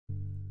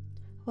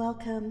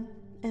Welcome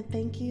and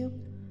thank you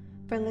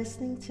for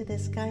listening to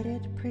this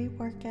guided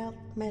pre-workout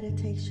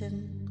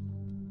meditation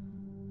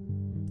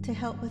to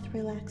help with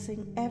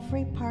relaxing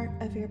every part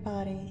of your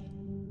body,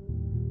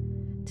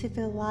 to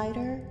feel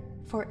lighter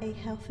for a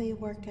healthy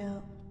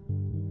workout,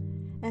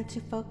 and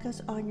to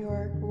focus on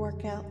your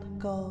workout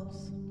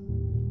goals.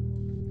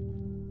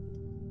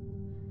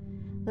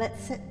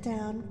 Let's sit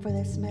down for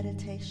this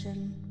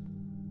meditation.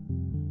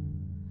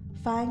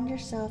 Find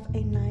yourself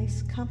a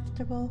nice,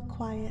 comfortable,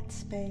 quiet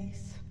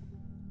space.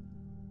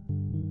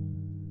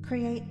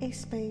 Create a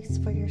space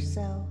for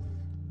yourself.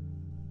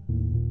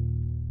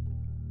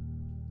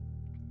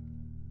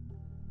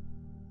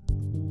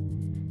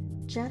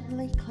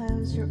 Gently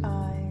close your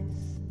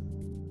eyes.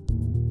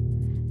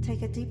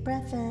 Take a deep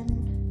breath in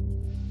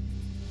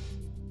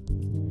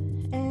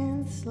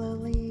and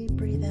slowly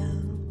breathe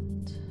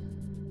out.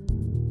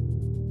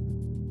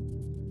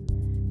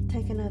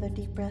 Take another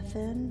deep breath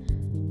in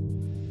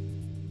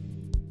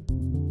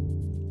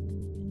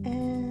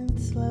and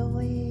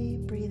slowly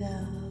breathe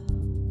out.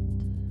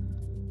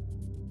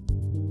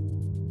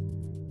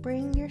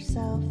 Bring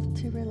yourself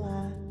to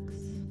relax.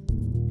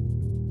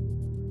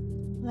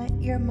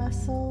 Let your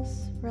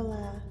muscles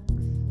relax.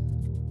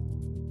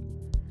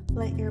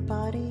 Let your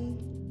body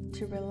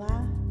to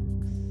relax.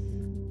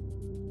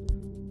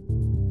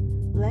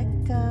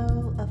 Let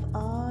go of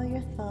all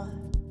your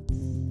thoughts.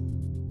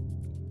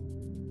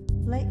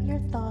 Let your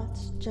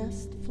thoughts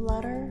just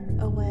flutter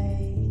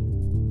away.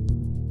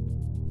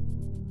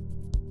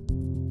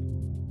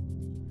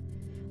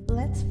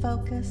 Let's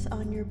focus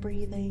on your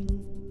breathing.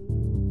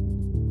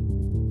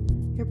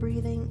 Your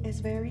breathing is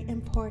very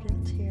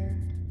important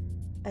here,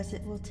 as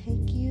it will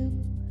take you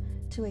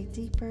to a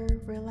deeper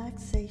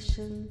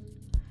relaxation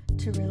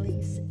to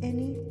release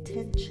any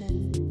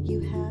tension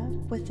you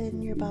have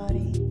within your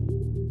body,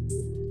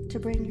 to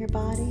bring your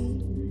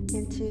body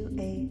into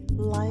a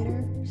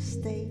lighter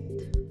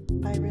state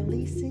by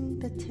releasing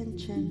the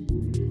tension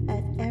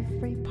at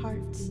every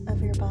parts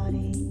of your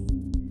body.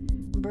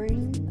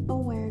 Bring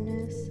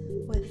awareness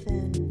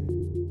within.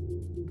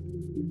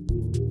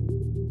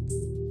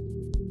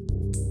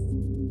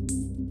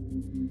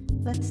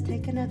 Let's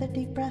take another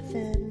deep breath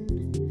in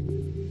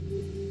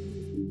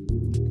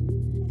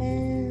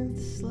and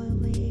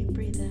slowly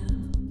breathe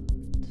out.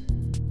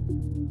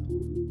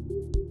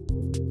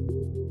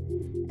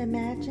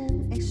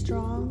 Imagine a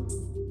strong,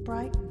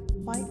 bright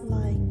white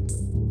light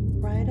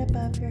right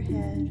above your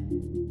head,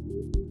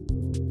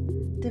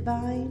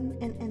 divine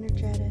and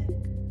energetic.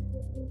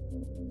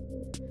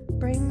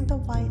 Bring the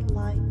white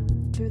light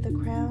through the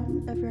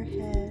crown of your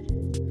head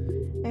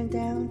and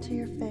down to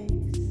your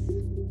face,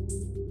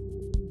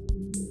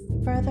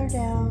 further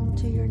down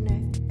to your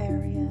neck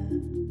area.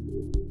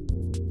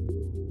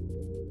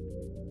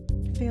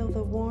 Feel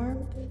the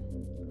warmth,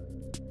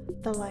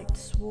 the light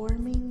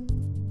swarming,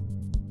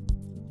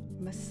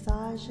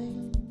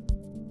 massaging,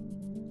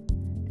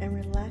 and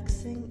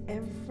relaxing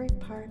every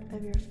part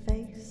of your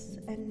face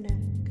and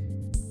neck.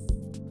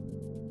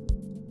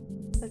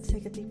 Let's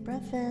take a deep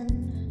breath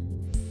in.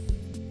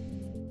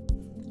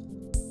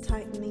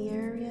 Tighten the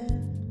area.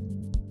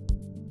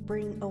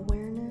 Bring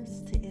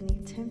awareness to any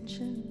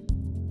tension.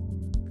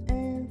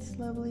 And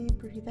slowly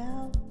breathe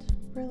out,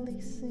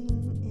 releasing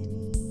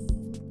any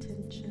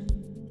tension.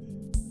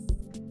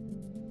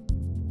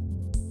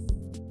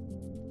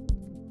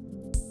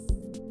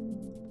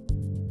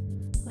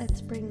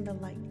 Let's bring the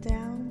light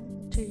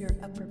down to your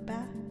upper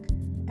back,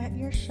 at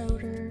your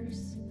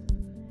shoulders,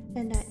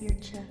 and at your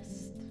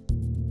chest.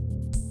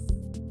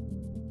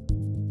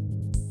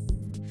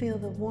 Feel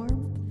the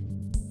warmth,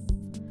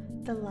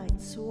 the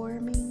light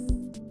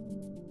swarming,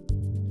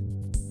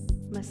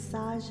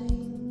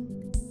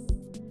 massaging,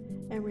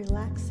 and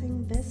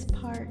relaxing this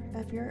part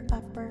of your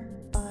upper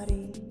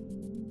body.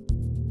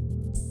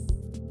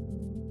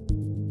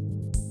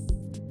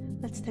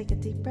 Let's take a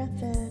deep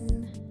breath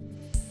in.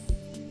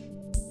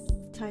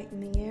 Tighten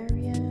the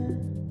area.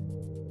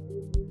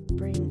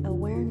 Bring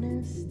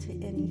awareness to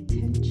any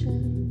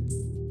tension.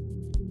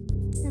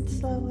 And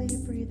slowly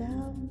breathe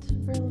out,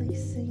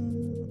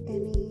 releasing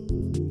any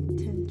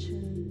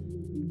tension.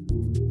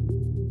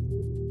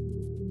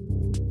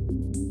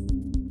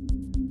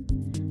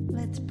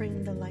 Let's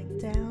bring the light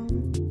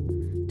down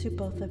to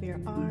both of your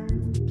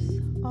arms,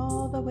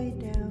 all the way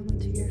down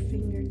to your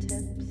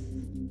fingertips.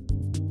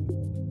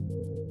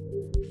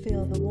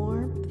 Feel the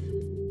warmth,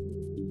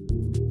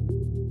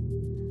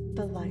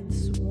 the light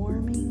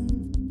swarming,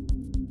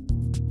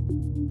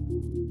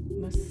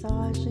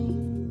 massaging,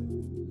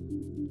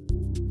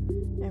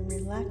 and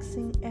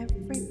relaxing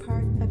every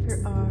part of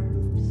your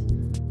arms,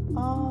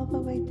 all the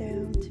way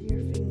down to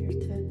your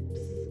fingertips.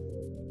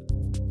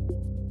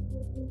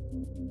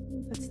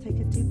 Let's take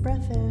a deep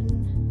breath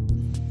in.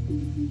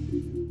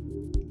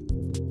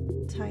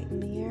 Tighten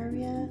the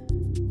area.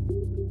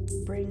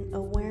 Bring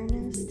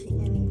awareness to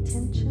any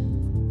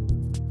tension.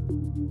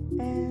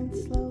 And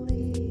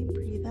slowly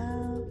breathe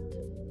out,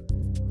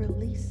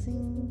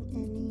 releasing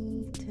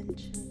any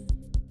tension.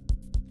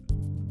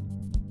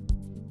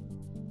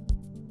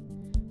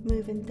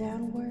 Moving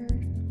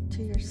downward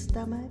to your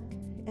stomach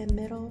and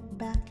middle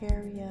back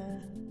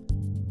area.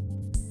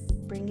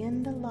 Bring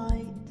in the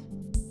light.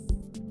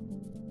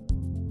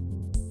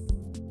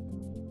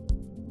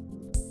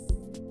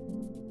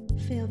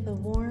 Feel the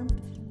warmth,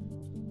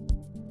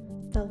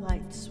 the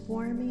light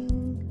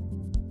swarming,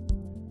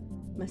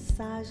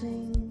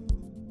 massaging,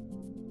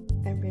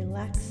 and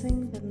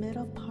relaxing the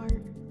middle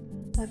part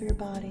of your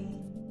body.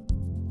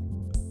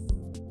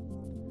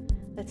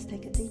 Let's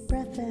take a deep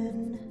breath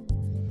in.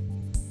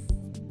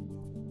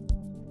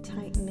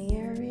 Tighten the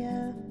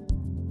area.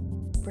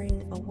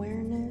 Bring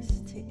awareness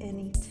to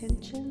any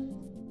tension.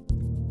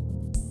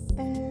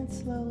 And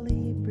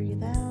slowly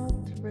breathe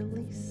out,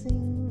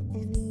 releasing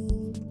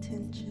any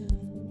tension.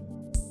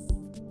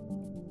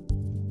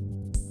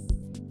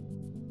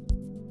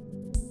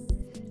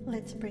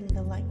 Let's bring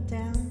the light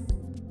down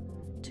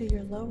to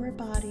your lower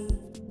body,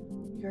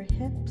 your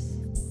hips,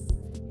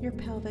 your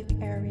pelvic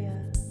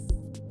area.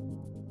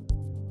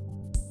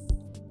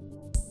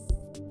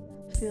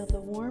 Feel the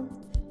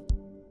warmth,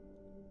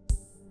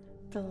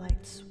 the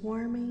light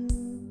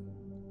swarming,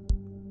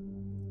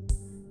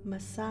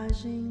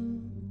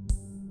 massaging,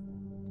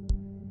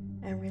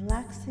 and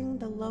relaxing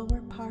the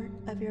lower part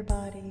of your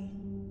body.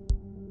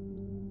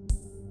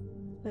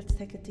 Let's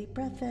take a deep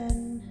breath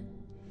in.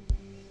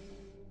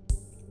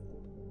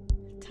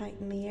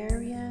 Tighten the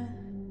area.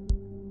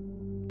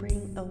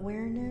 Bring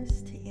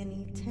awareness to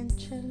any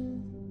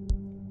tension.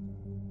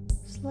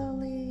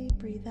 Slowly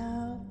breathe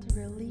out,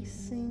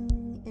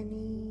 releasing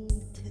any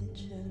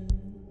tension.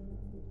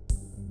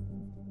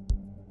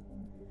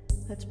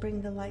 Let's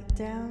bring the light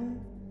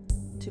down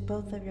to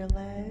both of your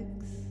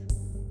legs,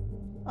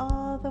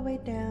 all the way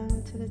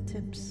down to the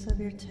tips of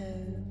your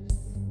toes.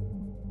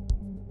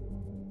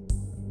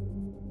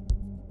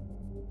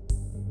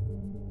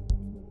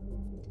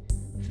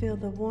 Feel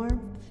the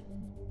warmth,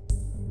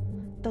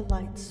 the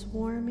light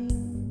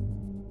swarming,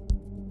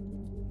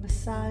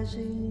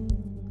 massaging,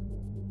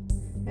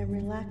 and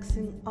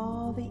relaxing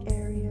all the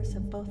areas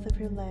of both of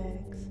your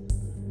legs,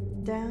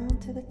 down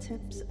to the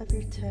tips of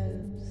your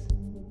toes.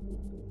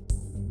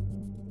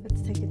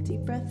 Let's take a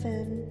deep breath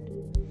in.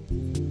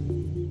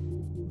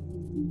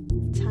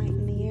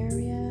 Tighten the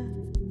area.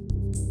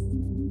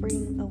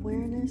 Bring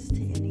awareness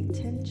to any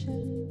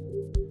tension.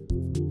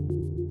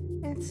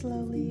 And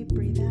slowly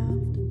breathe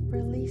out,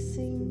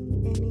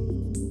 releasing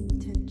any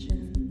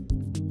tension.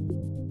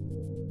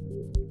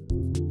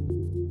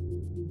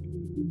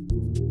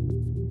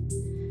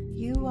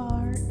 You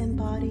are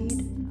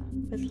embodied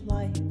with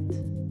light.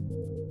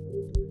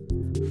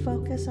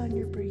 Focus on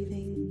your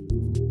breathing.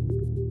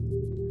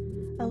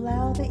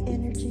 Allow the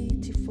energy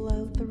to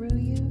flow through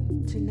you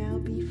to now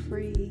be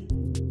free.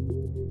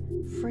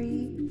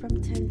 Free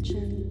from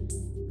tension.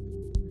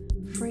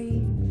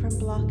 Free from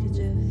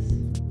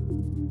blockages.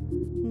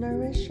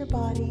 Nourish your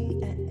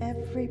body at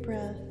every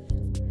breath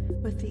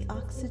with the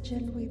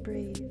oxygen we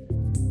breathe.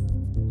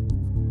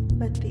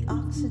 Let the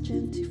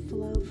oxygen to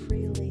flow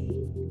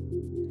freely,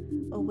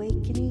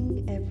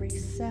 awakening every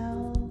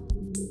cell,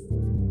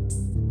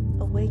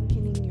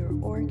 awakening your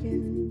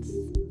organs,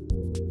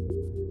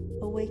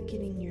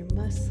 awakening your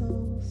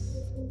muscles,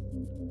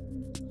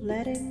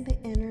 letting the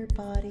inner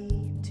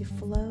body to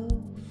flow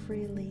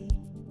freely.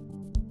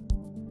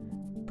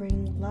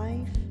 Bring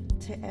life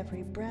to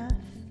every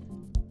breath,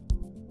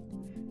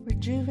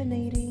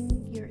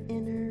 rejuvenating your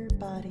inner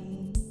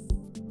body,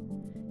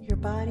 your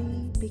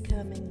body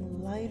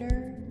becoming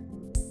lighter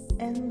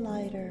and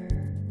lighter,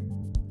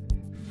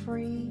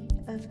 free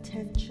of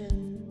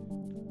tension.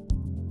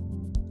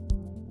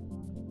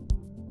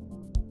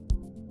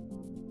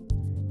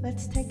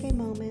 Let's take a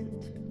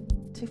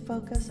moment to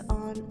focus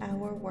on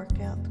our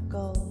workout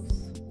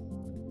goals.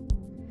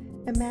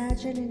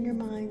 Imagine in your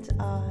mind's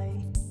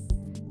eye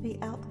the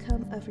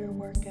outcome of your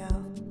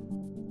workout.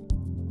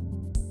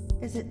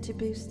 Is it to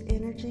boost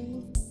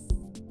energy,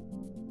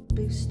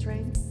 boost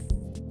strength,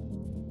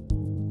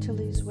 to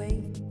lose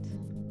weight?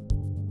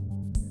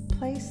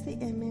 Place the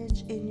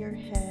image in your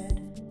head.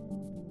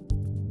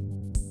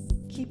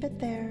 Keep it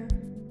there,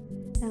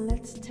 and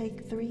let's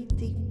take 3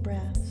 deep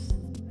breaths,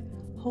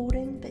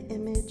 holding the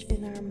image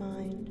in our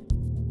mind.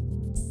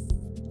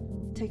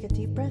 Take a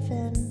deep breath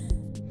in,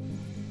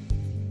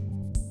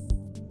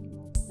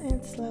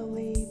 and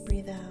slowly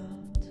breathe out.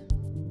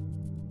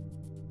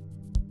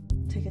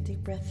 Take a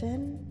deep breath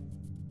in,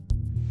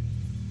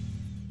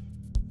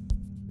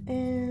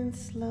 and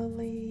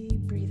slowly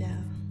breathe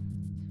out.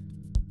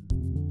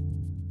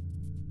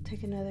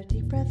 Take another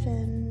deep breath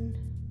in,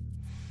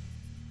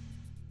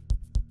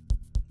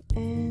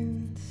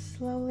 and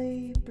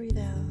slowly breathe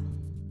out.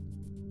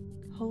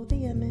 Hold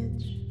the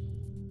image.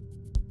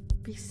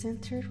 Be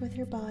centered with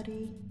your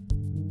body,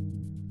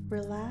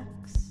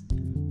 relaxed,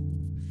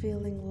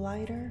 feeling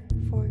lighter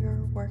for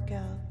your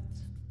workout.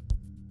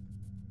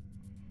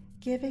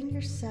 Giving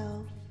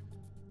yourself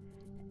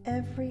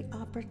every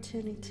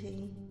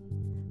opportunity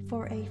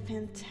for a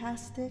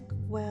fantastic,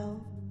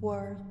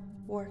 well-worth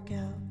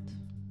workout.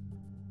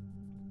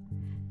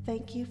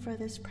 Thank you for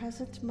this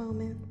present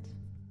moment.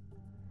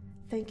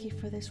 Thank you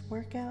for this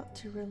workout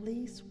to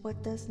release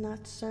what does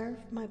not serve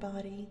my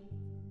body.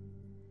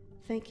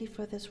 Thank you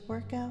for this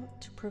workout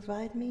to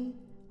provide me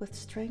with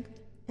strength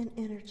and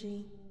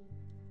energy.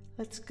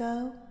 Let's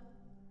go.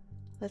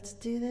 Let's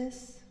do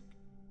this.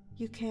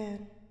 You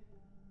can.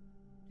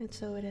 And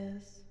so it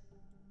is.